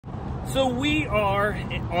So we are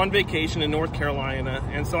on vacation in North Carolina,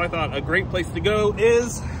 and so I thought a great place to go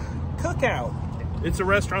is Cookout. It's a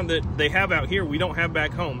restaurant that they have out here we don't have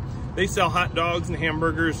back home. They sell hot dogs and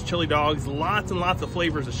hamburgers, chili dogs, lots and lots of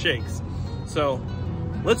flavors of shakes. So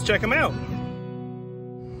let's check them out.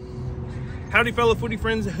 Howdy fellow foodie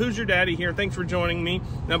friends, Hoosier Daddy here. Thanks for joining me.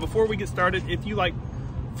 Now before we get started, if you like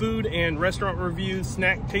food and restaurant reviews,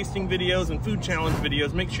 snack tasting videos, and food challenge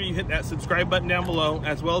videos, make sure you hit that subscribe button down below,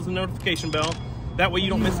 as well as the notification bell. That way you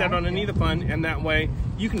don't miss out on any of the fun, and that way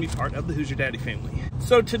you can be part of the Hoosier Daddy family.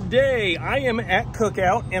 So today I am at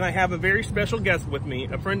Cookout, and I have a very special guest with me,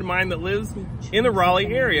 a friend of mine that lives in the Raleigh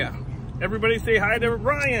area. Everybody say hi to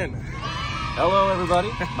Ryan. Hello everybody,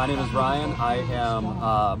 my name is Ryan. I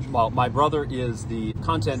am, well, my brother is the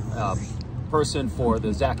content person for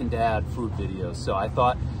the Zach and Dad food videos. So I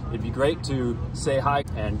thought it'd be great to say hi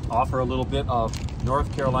and offer a little bit of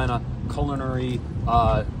North Carolina culinary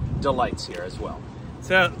delights here as well.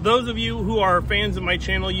 So those of you who are fans of my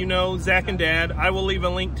channel, you know Zach and Dad. I will leave a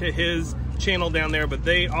link to his channel down there, but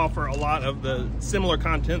they offer a lot of the similar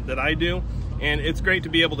content that I do, and it's great to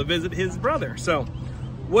be able to visit his brother. So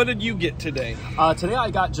what did you get today? Today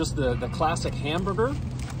I got just the classic hamburger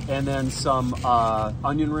and then some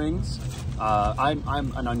onion rings.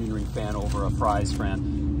 I'm an onion ring fan over a fries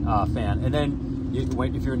fan. And then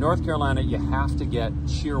if you're in North Carolina, you have to get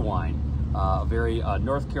Cheerwine, a very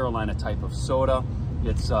North Carolina type of soda.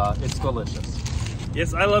 It's delicious.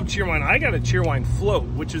 Yes, I love Cheerwine. I got a Cheerwine float,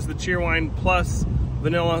 which is the Cheerwine plus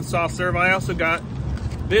vanilla soft serve. I also got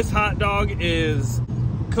this hot dog is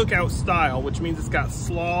Cookout style, which means it's got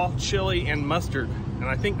slaw, chili, and mustard, and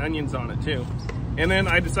I think onions on it too. And then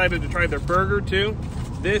I decided to try their burger too.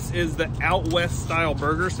 This is the Out West style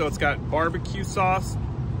burger, so it's got barbecue sauce,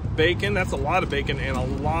 bacon, that's a lot of bacon, and a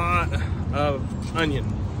lot of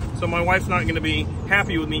onion. So my wife's not gonna be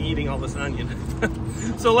happy with me eating all this onion.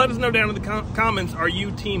 So let us know down in the comments, are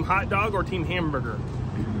you team hot dog or team hamburger?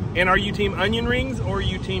 And are you team onion rings or are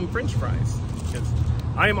you team french fries? Because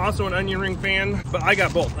I am also an onion ring fan, but I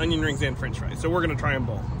got both onion rings and french fries, so we're gonna try them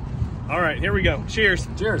both. All right, here we go, cheers.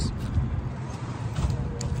 Cheers.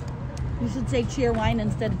 You should say Cheerwine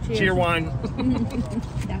instead of cheers. Cheerwine.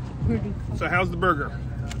 That's pretty cool. So how's the burger?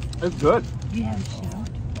 It's good. You have a shout.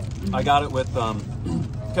 I got it with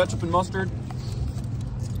ketchup and mustard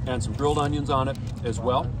and some grilled onions on it as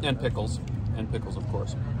well, and pickles of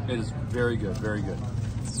course. It is very good, very good.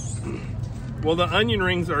 Well, the onion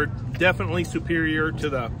rings are definitely superior to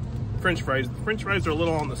the french fries. The french fries are a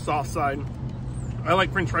little on the soft side. I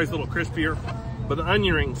like french fries a little crispier, but the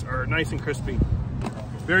onion rings are nice and crispy.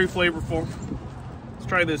 Very flavorful. Let's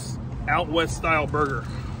try this Out West style burger.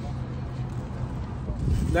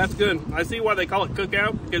 That's good. I see why they call it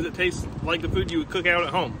Cookout, because it tastes like the food you would cook out at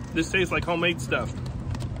home. This tastes like homemade stuff.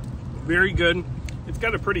 Very good. It's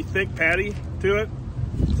got a pretty thick patty to it,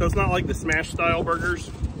 so it's not like the smash style burgers.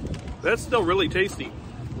 That's still really tasty.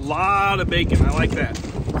 A lot of bacon, I like that.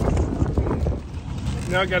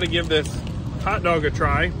 Now I gotta give this hot dog a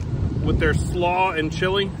try with their slaw and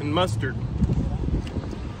chili and mustard.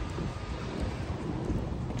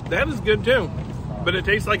 That is good too, but it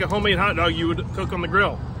tastes like a homemade hot dog you would cook on the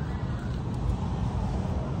grill.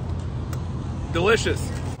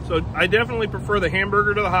 Delicious. So I definitely prefer the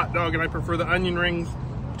hamburger to the hot dog, and I prefer the onion rings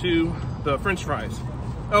to the french fries.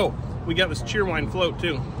 Oh, we got this Cheerwine float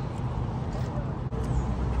too.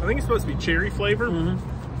 I think it's supposed to be cherry flavor.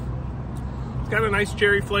 It's got a nice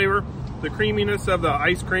cherry flavor. The creaminess of the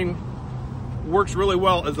ice cream works really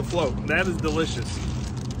well as a float. That is delicious.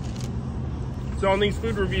 So on these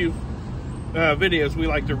food review videos, we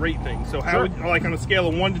like to rate things. So how would, like on a scale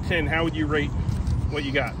of 1 to 10, how would you rate what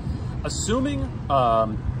you got? Assuming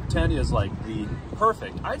 10 is like the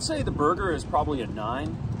perfect, I'd say the burger is probably a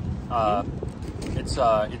 9.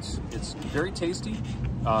 It's very tasty,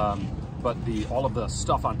 but all of the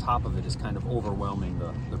stuff on top of it is kind of overwhelming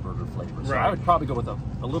the burger flavor. So I would probably go with a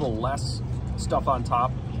little less stuff on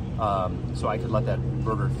top, so I could let that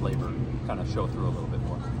burger flavor kind of show through a little bit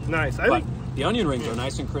more. Nice. I think the onion rings are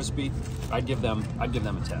nice and crispy. I'd give them a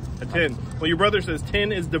 10. A 10. Well, your brother says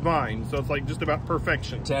 10 is divine, so it's like just about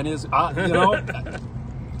perfection. 10 is, you know,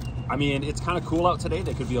 I mean, it's kind of cool out today.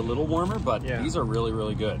 They could be a little warmer, but these are really,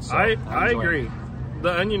 really good. So I agree.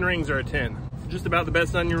 The onion rings are a 10. Just about the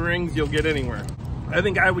best onion rings you'll get anywhere. I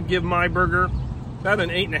think I would give my burger about an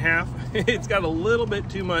 8.5. It's got a little bit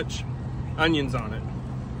too much onions on it,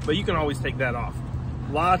 but you can always take that off.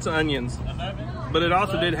 Lots of onions, but it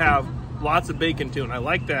also did have lots of bacon too, and I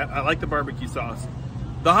like that. I like the barbecue sauce.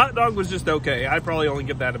 The hot dog was just okay. I'd probably only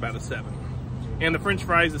give that about a 7. And the french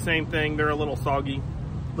fries, the same thing. They're a little soggy,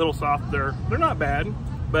 a little soft. They're not bad.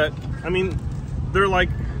 But I mean, they're like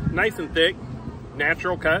nice and thick,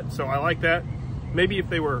 natural cut, so I like that. Maybe if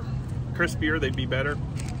they were crispier, they'd be better.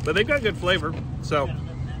 But they've got good flavor, so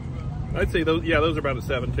I'd say those. Yeah, those are about a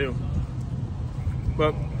 7 too.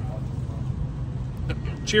 But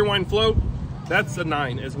Cheerwine float, that's a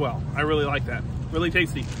 9 as well. I really like that. Really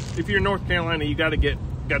tasty. If you're in North Carolina, you gotta get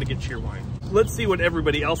Cheerwine. Let's see what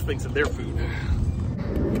everybody else thinks of their food.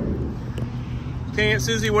 Okay, Aunt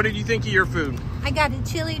Susie, what did you think of your food? I got a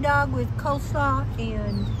chili dog with coleslaw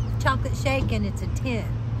and chocolate shake, and it's a 10.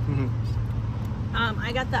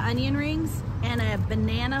 I got the onion rings and a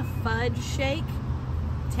banana fudge shake.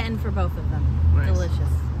 10 for both of them. Nice. Delicious.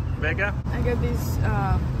 Becca? I got this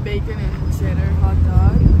bacon and cheddar hot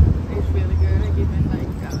dog. It's really good. I give it like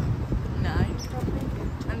 9 probably.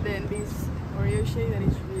 And then this Oreo shake that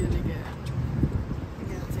is really good. I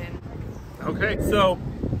get a 10. Okay, so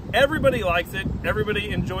everybody likes it.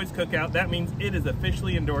 Everybody enjoys Cookout. That means it is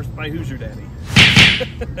officially endorsed by Hoosier Daddy.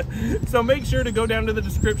 So make sure to go down to the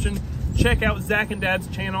description, check out Zach and Dad's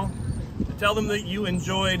channel, tell them that you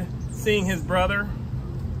enjoyed seeing his brother,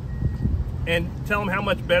 and tell him how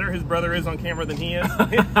much better his brother is on camera than he is.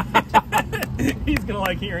 He's gonna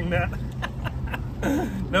like hearing that.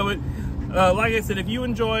 No, but like I said, if you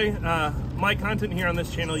enjoy my content here on this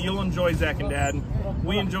channel, you'll enjoy Zach and Dad.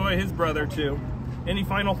 We enjoy his brother too. Any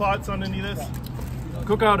final thoughts on any of this?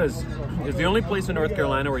 Cookout is the only place in North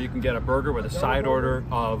Carolina where you can get a burger with a side order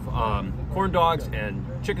of corn dogs and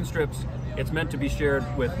chicken strips. It's meant to be shared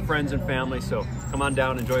with friends and family, so come on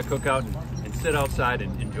down, enjoy Cookout, and sit outside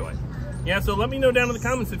and enjoy. Yeah, so let me know down in the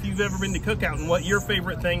comments if you've ever been to Cookout and what your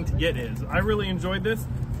favorite thing to get is. I really enjoyed this.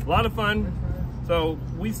 A lot of fun. So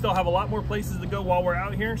we still have a lot more places to go while we're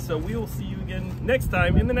out here, so we will see you again next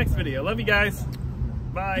time in the next video. Love you guys.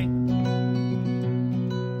 Bye.